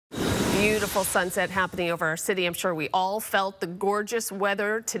Beautiful sunset happening over our city. I'm sure we all felt the gorgeous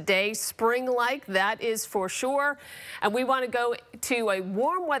weather today, spring-like, that is for sure. And we want to go to a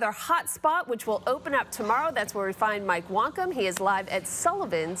warm weather hotspot, which will open up tomorrow. That's where we find Mike Wankum. He is live at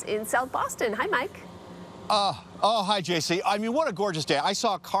Sullivan's in South Boston. Hi, Mike. Hi, JC. I mean, what a gorgeous day. I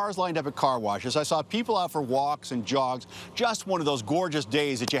saw cars lined up at car washes. I saw people out for walks and jogs. Just one of those gorgeous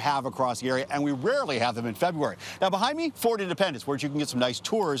days that you have across the area, and we rarely have them in February. Now, behind me, Fort Independence, where you can get some nice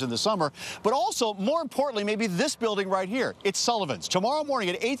tours in the summer. But also, more importantly, maybe this building right here. It's Sullivan's. Tomorrow morning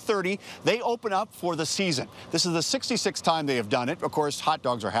at 8:30, they open up for the season. This is the 66th time they have done it. Of course, hot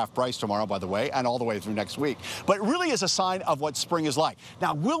dogs are half price tomorrow, by the way, and all the way through next week. But it really is a sign of what spring is like.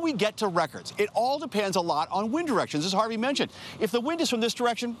 Now, will we get to records? It all depends a lot on wind directions, as Harvey mentioned. If the wind is from this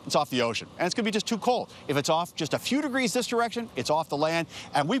direction, it's off the ocean, and it's going to be just too cold. If it's off just a few degrees this direction, it's off the land,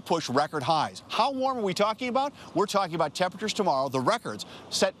 and we push record highs. How warm are we talking about? We're talking about temperatures tomorrow, the records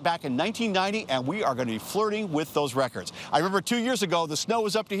set back in 1990, and we are going to be flirting with those records. I remember 2 years ago, the snow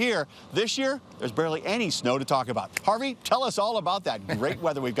was up to here. This year, there's barely any snow to talk about. Harvey, tell us all about that great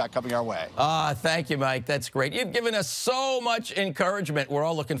weather we've got coming our way. Thank you, Mike. That's great. You've given us so much encouragement. We're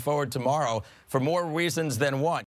all looking forward tomorrow for more reasons than one.